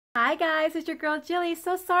Hi guys, it's your girl Jilly.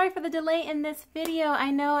 So sorry for the delay in this video.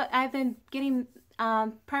 I know I've been getting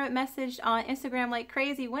private message on Instagram like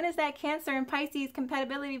crazy. When is that Cancer and Pisces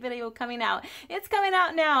compatibility video coming out? It's coming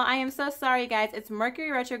out now. I am so sorry guys. It's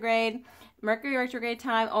Mercury retrograde. Mercury retrograde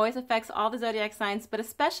time always affects all the zodiac signs, but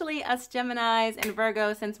especially us Geminis and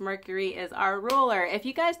Virgo since Mercury is our ruler. If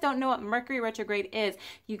you guys don't know what Mercury retrograde is,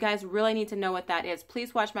 you guys really need to know what that is.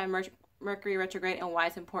 Please watch my Mercury retrograde and why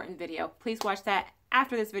it's important video. Please watch that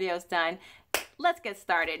after this video is done. Let's get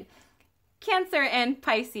started. Cancer and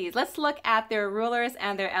Pisces. Let's look at their rulers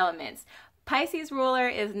and their elements. Pisces ruler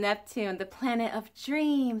is Neptune, the planet of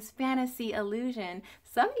dreams, fantasy, illusion.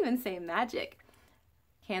 Some even say magic.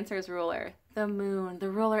 Cancer's ruler, the moon, the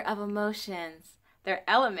ruler of emotions. Their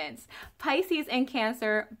elements. Pisces and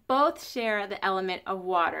Cancer both share the element of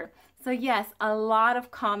water. So yes, a lot of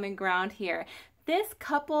common ground here. This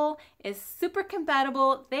couple is super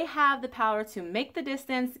compatible. They have the power to make the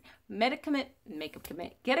distance, get a commitment,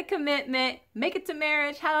 make it to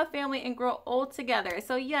marriage, have a family, and grow old together.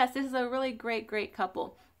 So yes, this is a really great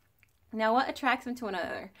couple. Now, what attracts them to one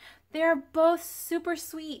another? They are both super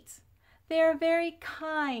sweet. They are very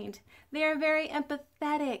kind. They are very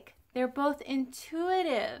empathetic. They're both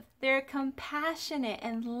intuitive. They're compassionate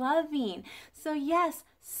and loving. So yes,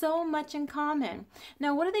 so much in common.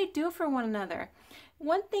 Now, what do they do for one another?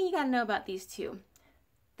 One thing you gotta know about these two,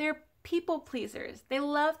 they're people pleasers. They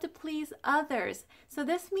love to please others. So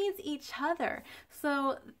this means each other.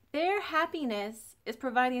 So their happiness is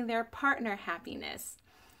providing their partner happiness.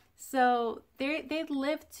 So they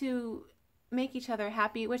live to make each other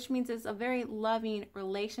happy, which means it's a very loving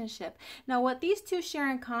relationship. Now, what these two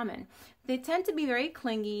share in common, they tend to be very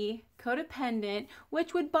clingy, codependent,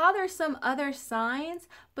 which would bother some other signs,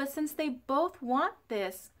 but since they both want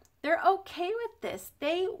this, they're okay with this.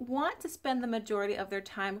 They want to spend the majority of their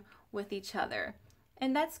time with each other.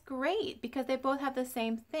 And that's great because they both have the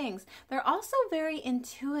same things. They're also very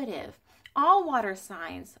intuitive. All water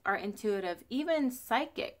signs are intuitive, even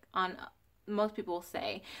psychic on most people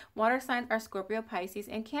say. Water signs are Scorpio, Pisces,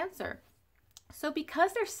 and Cancer. So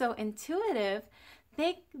because they're so intuitive,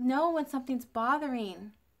 they know when something's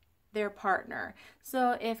bothering their partner.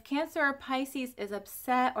 So if Cancer or Pisces is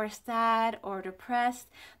upset or sad or depressed,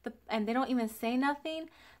 and they don't even say nothing,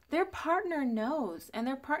 their partner knows, and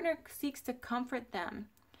their partner seeks to comfort them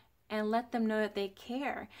and let them know that they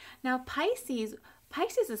care. Now, Pisces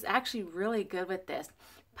is actually really good with this.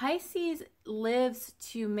 Pisces lives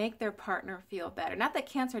to make their partner feel better. Not that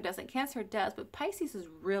Cancer doesn't. Cancer does, but Pisces is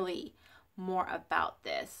really more about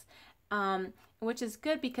this, which is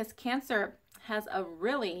good because Cancer has a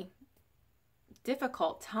really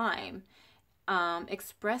difficult time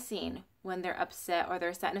expressing when they're upset or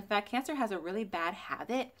they're sad. And in fact, Cancer has a really bad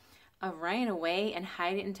habit of running away and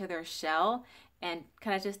hiding into their shell and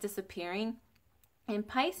kind of just disappearing. And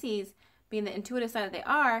Pisces, being the intuitive side that they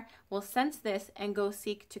are, will sense this and go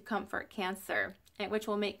seek to comfort Cancer, which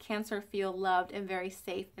will make Cancer feel loved and very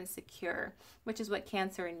safe and secure, which is what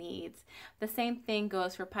Cancer needs. The same thing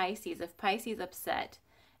goes for Pisces. If Pisces is upset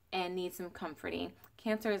and needs some comforting,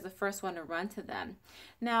 Cancer is the first one to run to them.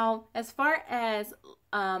 Now, as far as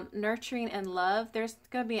nurturing and love, there's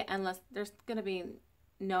going to be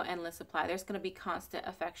no endless supply. There's going to be constant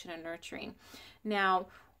affection and nurturing. Now,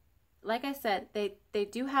 like I said, they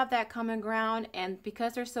do have that common ground, and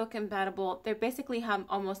because they're so compatible, they basically have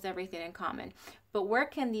almost everything in common. But where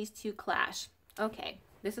can these two clash? Okay,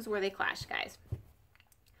 this is where they clash, guys.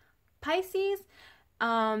 Pisces,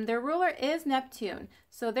 their ruler is Neptune,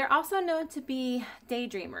 so they're also known to be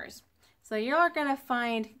daydreamers. So you're going to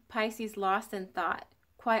find Pisces lost in thought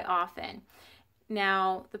quite often.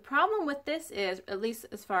 Now, the problem with this is, at least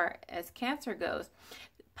as far as Cancer goes,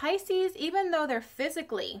 Pisces, even though they're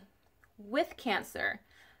physically with Cancer,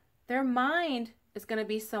 their mind is going to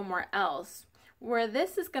be somewhere else, where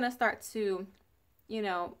this is going to start to,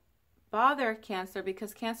 bother Cancer,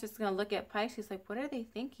 because Cancer is going to look at Pisces like, what are they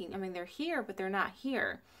thinking? I mean, they're here, but they're not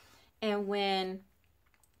here. And when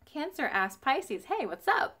Cancer asks Pisces, hey, what's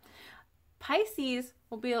up? Pisces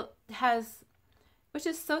which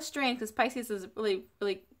is so strange because Pisces is a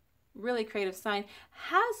really creative sign,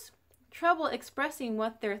 has trouble expressing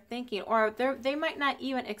what they're thinking, or they might not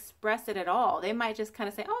even express it at all. They might just kind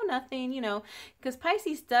of say, oh, nothing, because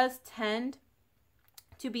Pisces does tend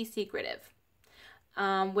to be secretive,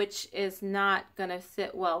 which is not going to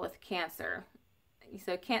sit well with Cancer.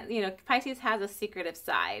 So Pisces has a secretive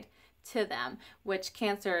side to them, which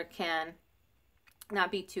Cancer can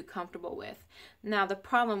not be too comfortable with. Now, the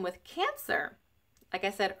problem with Cancer, like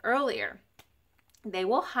I said earlier, they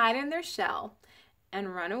will hide in their shell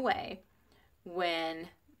and run away when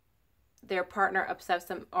their partner upsets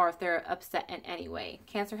them or if they're upset in any way.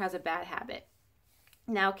 Cancer has a bad habit.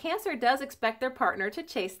 Now, Cancer does expect their partner to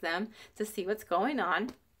chase them to see what's going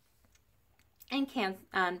on.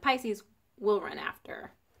 And Pisces will run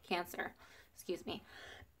after Cancer. Excuse me.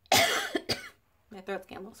 My throat's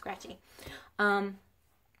getting a little scratchy. And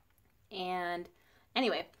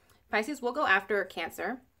anyway, Pisces will go after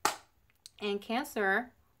Cancer. And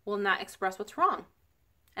Cancer will not express what's wrong.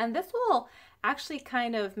 And this will actually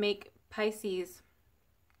kind of make Pisces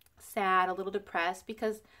sad, a little depressed,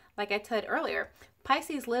 because like I said earlier,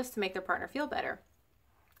 Pisces lives to make their partner feel better.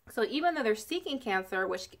 So even though they're seeking Cancer,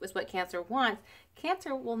 which is what Cancer wants,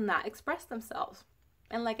 Cancer will not express themselves.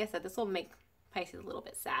 And like I said, this will make Pisces a little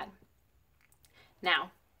bit sad.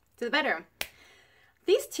 Now, to the bedroom.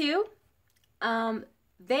 These two,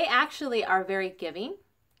 they actually are very giving.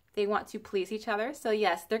 They want to please each other. So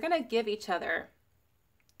yes, they're going to give each other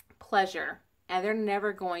pleasure, and they're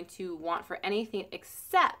never going to want for anything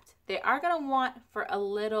except they are going to want for a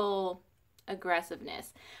little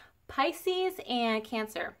aggressiveness. Pisces and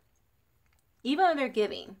Cancer, even though they're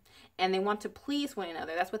giving and they want to please one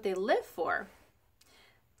another, that's what they live for,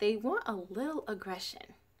 they want a little aggression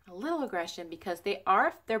because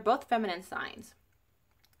they're both feminine signs.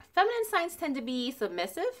 Feminine signs tend to be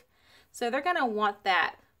submissive, so they're going to want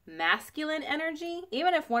that masculine energy.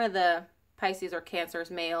 Even if one of the Pisces or Cancer is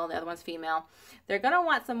male, the other one's female, they're going to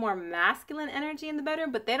want some more masculine energy in the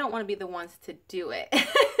bedroom, but they don't want to be the ones to do it.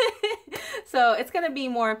 So it's going to be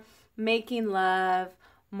more making love,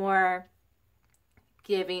 more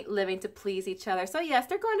giving, living to please each other. So yes,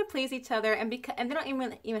 they're going to please each other, and they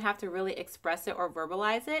don't even have to really express it or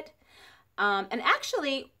verbalize it. And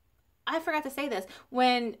actually, I forgot to say this,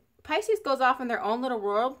 when Pisces goes off in their own little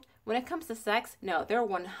world, when it comes to sex, no, they're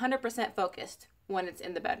 100% focused when it's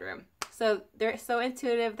in the bedroom. So they're so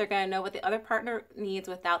intuitive, they're going to know what the other partner needs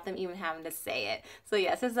without them even having to say it. So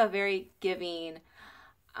yes, this is a very giving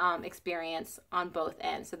experience on both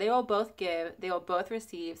ends. So they will both give, they will both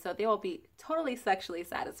receive, so they will be totally sexually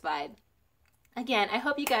satisfied. Again, I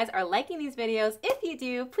hope you guys are liking these videos. If you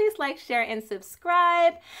do, please like, share, and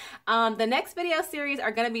subscribe. The next video series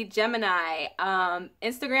are going to be Gemini.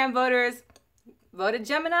 Instagram voters voted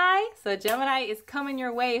Gemini, so Gemini is coming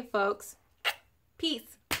your way, folks.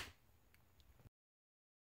 Peace.